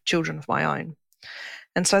have children of my own.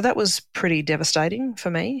 And so that was pretty devastating for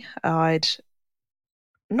me. I'd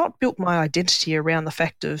not built my identity around the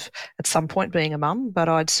fact of at some point being a mum, but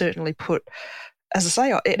I'd certainly put, as I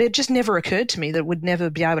say, it just never occurred to me that it would never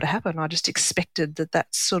be able to happen. I just expected that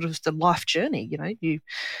that's sort of the life journey.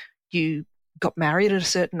 You got married at a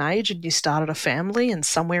certain age and you started a family, and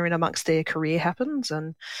somewhere in amongst their career happens.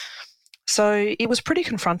 And so it was pretty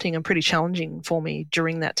confronting and pretty challenging for me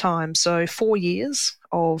during that time. So 4 years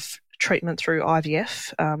of treatment through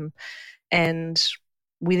IVF, and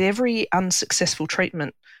with every unsuccessful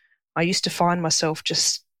treatment, I used to find myself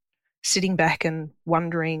just sitting back and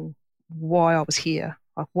wondering why I was here.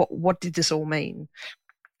 Like, what did this all mean?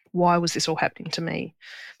 Why was this all happening to me?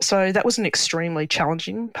 So that was an extremely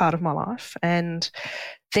challenging part of my life. And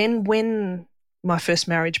then when my first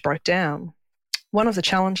marriage broke down, one of the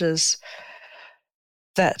challenges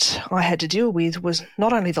that I had to deal with was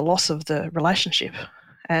not only the loss of the relationship,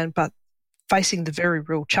 but facing the very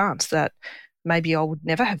real chance that maybe I would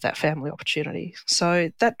never have that family opportunity.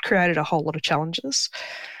 So that created a whole lot of challenges.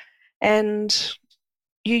 And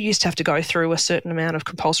you used to have to go through a certain amount of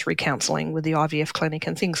compulsory counselling with the IVF clinic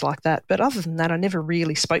and things like that. But other than that, I never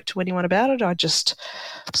really spoke to anyone about it. I just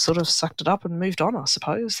sort of sucked it up and moved on, I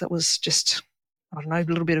suppose. That was just, a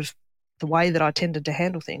little bit of the way that I tended to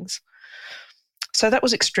handle things. So that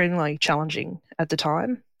was extremely challenging at the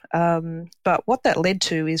time. But what that led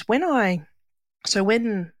to is when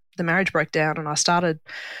the marriage broke down and I started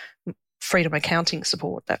Freedom Accounting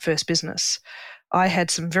Support, that first business, I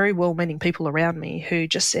had some very well-meaning people around me who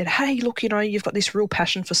just said, hey, look, you've got this real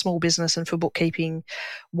passion for small business and for bookkeeping.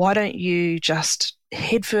 Why don't you just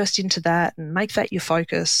head first into that and make that your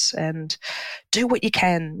focus and do what you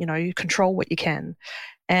can, control what you can.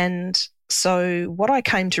 And so what I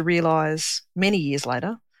came to realise many years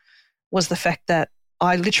later was the fact that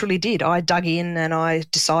I literally did. I dug in and I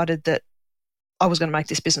decided that I was going to make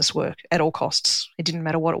this business work at all costs. It didn't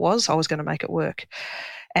matter what it was, I was going to make it work.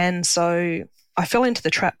 And so I fell into the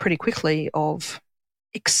trap pretty quickly of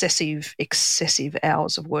excessive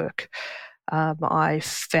hours of work. I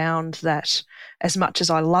found that as much as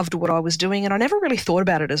I loved what I was doing, and I never really thought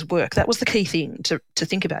about it as work, that was the key thing to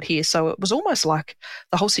think about here. So it was almost like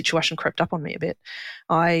the whole situation crept up on me a bit.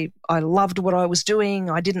 I loved what I was doing.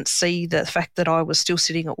 I didn't see the fact that I was still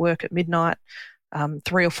sitting at work at midnight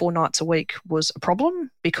 3 or 4 nights a week was a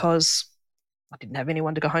problem because I didn't have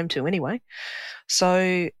anyone to go home to anyway.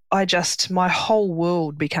 So my whole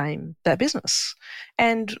world became that business.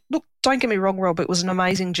 And look, don't get me wrong, Rob, it was an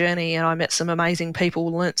amazing journey and I met some amazing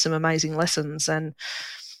people, learnt some amazing lessons and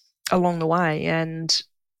along the way. And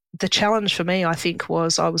the challenge for me, I think,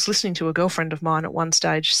 was I was listening to a girlfriend of mine at one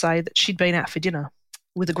stage say that she'd been out for dinner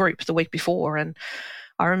with a group the week before. And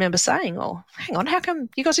I remember saying, oh, hang on, how come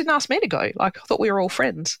you guys didn't ask me to go? Like, I thought we were all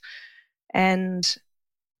friends. And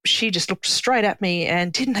she just looked straight at me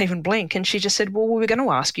and didn't even blink. And she just said, well, we were going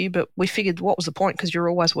to ask you, but we figured what was the point because you're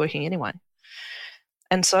always working anyway.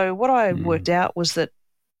 And so what I worked out was that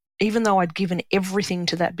even though I'd given everything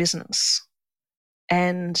to that business,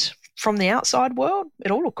 and from the outside world,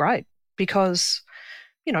 it all looked great because,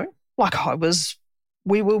 like I was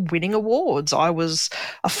we were winning awards. I was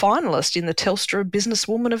a finalist in the Telstra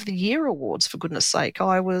Businesswoman of the Year awards, for goodness sake.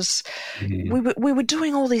 We were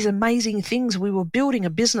doing all these amazing things. We were building a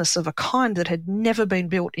business of a kind that had never been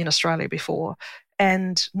built in Australia before,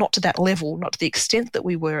 and not to that level, not to the extent that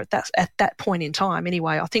we were at that point in time.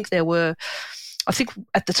 Anyway, I think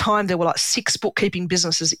at the time there were like 6 bookkeeping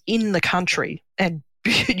businesses in the country, and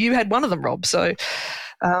you had one of them, Rob. So,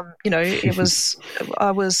 I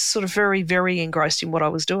was sort of very, very engrossed in what I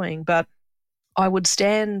was doing. But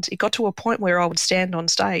it got to a point where I would stand on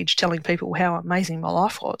stage telling people how amazing my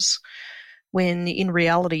life was, when in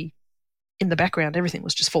reality, in the background, everything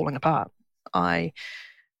was just falling apart. The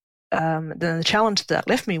challenge that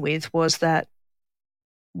left me with was that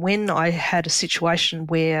when I had a situation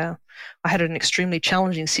where I had an extremely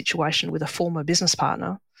challenging situation with a former business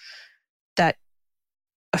partner, that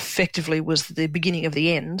effectively was the beginning of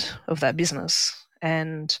the end of that business.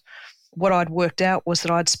 And what I'd worked out was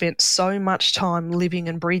that I'd spent so much time living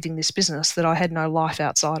and breathing this business that I had no life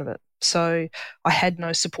outside of it. So I had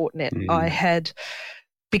no support net. I had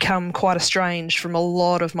become quite estranged from a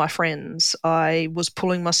lot of my friends. I was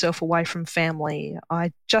pulling myself away from family.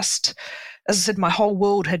 As I said, my whole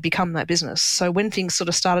world had become that business. So when things sort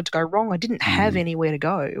of started to go wrong, I didn't have anywhere to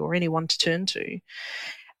go or anyone to turn to.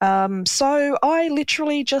 So I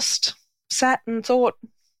literally just sat and thought,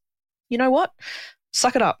 you know what?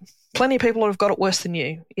 Suck it up. Plenty of people have got it worse than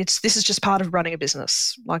you. This is just part of running a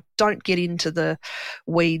business. Like, don't get into the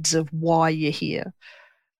weeds of why you're here.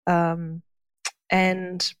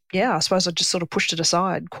 And yeah, I suppose I just sort of pushed it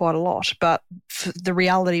aside quite a lot. But the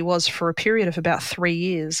reality was, for a period of about 3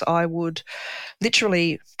 years, I would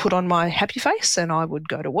literally put on my happy face and I would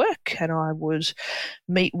go to work and I would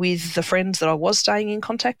meet with the friends that I was staying in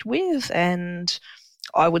contact with, and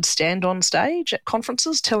I would stand on stage at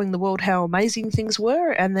conferences telling the world how amazing things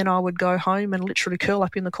were, and then I would go home and literally curl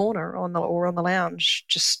up in the corner or on the lounge,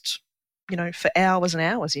 just, for hours and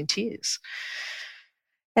hours in tears.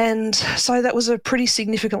 And so that was a pretty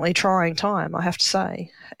significantly trying time, I have to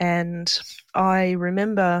say. And I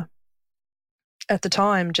remember at the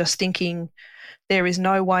time just thinking, there is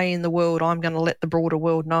no way in the world I'm going to let the broader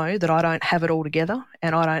world know that I don't have it all together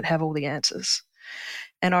and I don't have all the answers.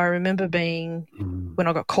 And I remember when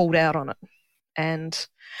I got called out on it, and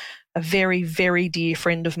a very, very dear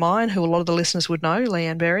friend of mine, who a lot of the listeners would know,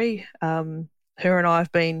 Leanne Berry, her and I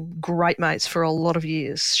have been great mates for a lot of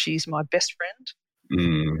years. She's my best friend.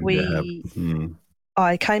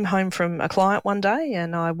 I came home from a client one day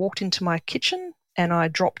and I walked into my kitchen and I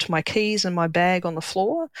dropped my keys and my bag on the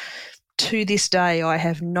floor. To this day, I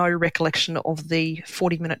have no recollection of the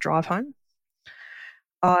 40-minute drive home.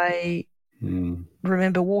 I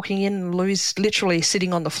remember walking in and literally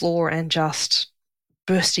sitting on the floor and just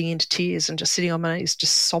bursting into tears and just sitting on my knees,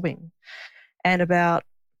 just sobbing. And about,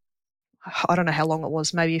 I don't know how long it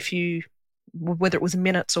was, maybe whether it was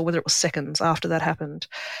minutes or whether it was seconds after that happened,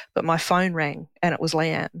 but my phone rang and it was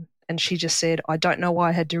Leanne, and she just said, "I don't know why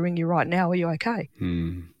I had to ring you right now. Are you okay?"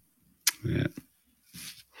 Yeah.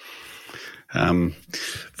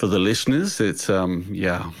 For the listeners, it's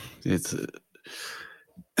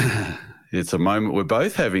it's a moment we're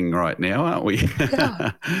both having right now, aren't we?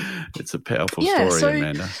 Yeah. It's a powerful story, so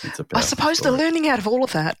Amanda. It's a powerful I suppose story. The learning out of all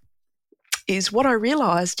of that is, what I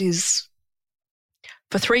realised is,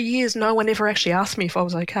 for 3 years, no one ever actually asked me if I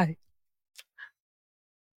was okay.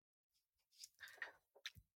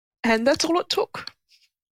 And that's all it took.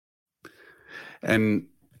 And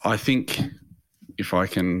I think if I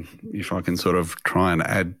can sort of try and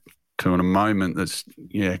add to a moment that's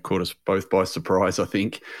caught us both by surprise, I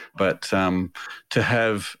think. But to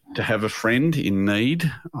have a friend in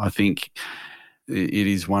need, I think it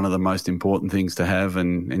is one of the most important things to have,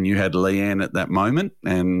 and you had Leanne at that moment,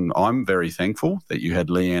 and I'm very thankful that you had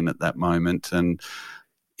Leanne at that moment. And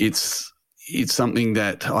it's something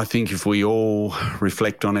that I think if we all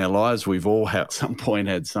reflect on our lives, we've all at some point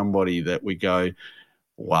had somebody that we go,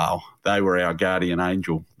 wow, they were our guardian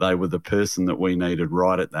angel. They were the person that we needed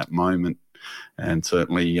right at that moment. And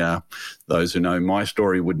certainly those who know my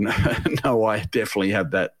story would know I definitely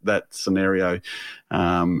have that scenario.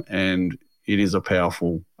 And it is a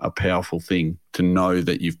powerful thing to know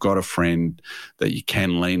that you've got a friend that you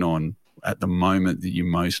can lean on at the moment that you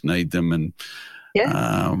most need them. And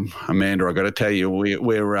Amanda, I got to tell you,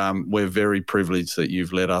 we're very privileged that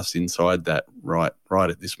you've let us inside that right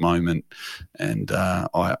at this moment, and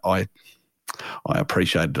I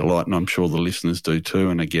appreciate it a lot, and I'm sure the listeners do too,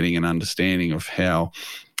 and are getting an understanding of how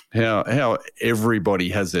everybody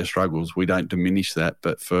has their struggles. We don't diminish that,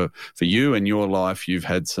 but for you and your life, you've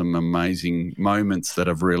had some amazing moments that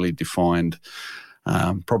have really defined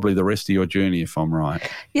probably the rest of your journey, if I'm right.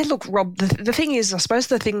 Yeah, look, Rob, the thing is, I suppose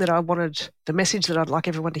the message that I'd like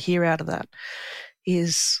everyone to hear out of that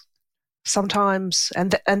is sometimes,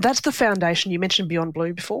 and that's the foundation. You mentioned Beyond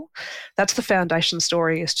Blue before. That's the foundation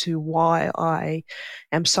story as to why I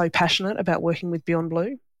am so passionate about working with Beyond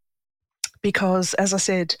Blue. Because, as I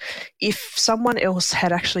said, if someone else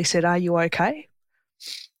had actually said, "Are you okay?"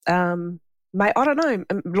 I don't know.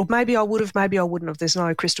 Look, maybe I would have, maybe I wouldn't have. There's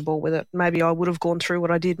no crystal ball with it. Maybe I would have gone through what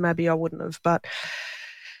I did. Maybe I wouldn't have. But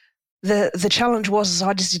the challenge was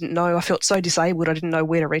I just didn't know. I felt so disabled. I didn't know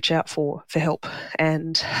where to reach out for help.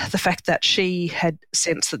 And the fact that she had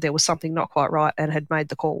sensed that there was something not quite right and had made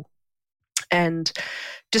the call. And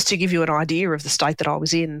just to give you an idea of the state that I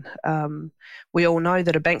was in, we all know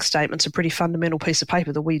that a bank statement's a pretty fundamental piece of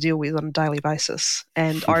paper that we deal with on a daily basis.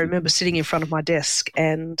 And I remember sitting in front of my desk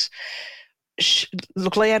and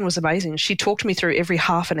Leanne was amazing. She talked me through every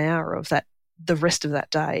half an hour of the rest of that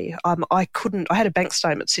day. I had a bank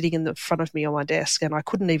statement sitting in the front of me on my desk and I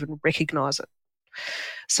couldn't even recognise it.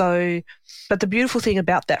 So, but the beautiful thing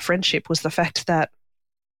about that friendship was the fact that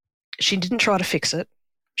she didn't try to fix it.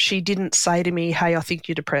 She didn't say to me, "Hey, I think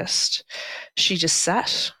you're depressed." She just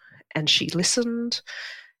sat and she listened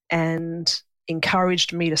and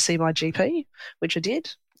encouraged me to see my GP, which I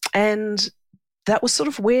did. And that was sort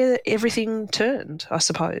of where everything turned, I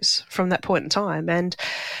suppose, from that point in time. And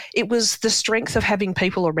it was the strength of having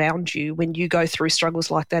people around you when you go through struggles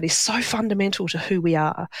like that is so fundamental to who we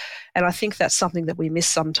are. And I think that's something that we miss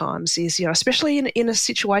sometimes is, especially in a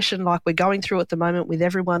situation like we're going through at the moment with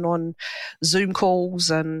everyone on Zoom calls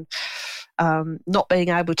and not being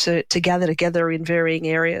able to gather together in varying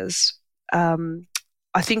areas.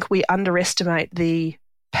 I think we underestimate the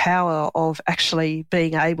power of actually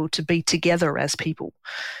being able to be together as people.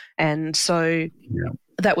 And so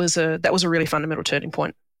that was a really fundamental turning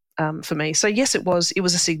point for me. So yes, it was a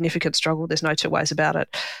significant struggle. There's no two ways about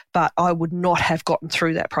it. But I would not have gotten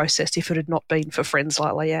through that process if it had not been for friends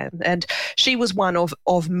like Leanne. And she was one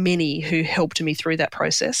of many who helped me through that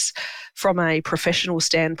process. From a professional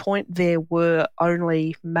standpoint, there were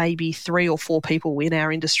only maybe 3 or 4 people in our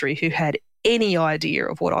industry who had any idea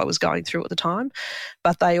of what I was going through at the time,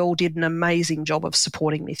 but they all did an amazing job of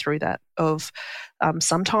supporting me through that, of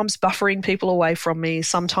sometimes buffering people away from me,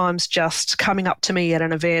 sometimes just coming up to me at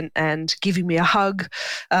an event and giving me a hug.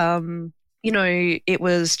 It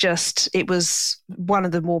was one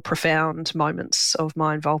of the more profound moments of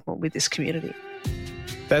my involvement with this community.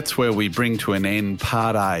 That's where we bring to an end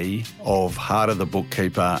part A of Heart of the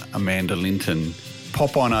Bookkeeper, Amanda Linton.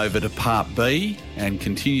 Pop on over to part B and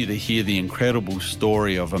continue to hear the incredible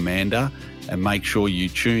story of Amanda, and make sure you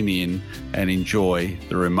tune in and enjoy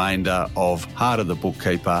the remainder of Heart of the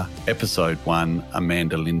Bookkeeper, Episode 1,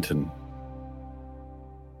 Amanda Linton.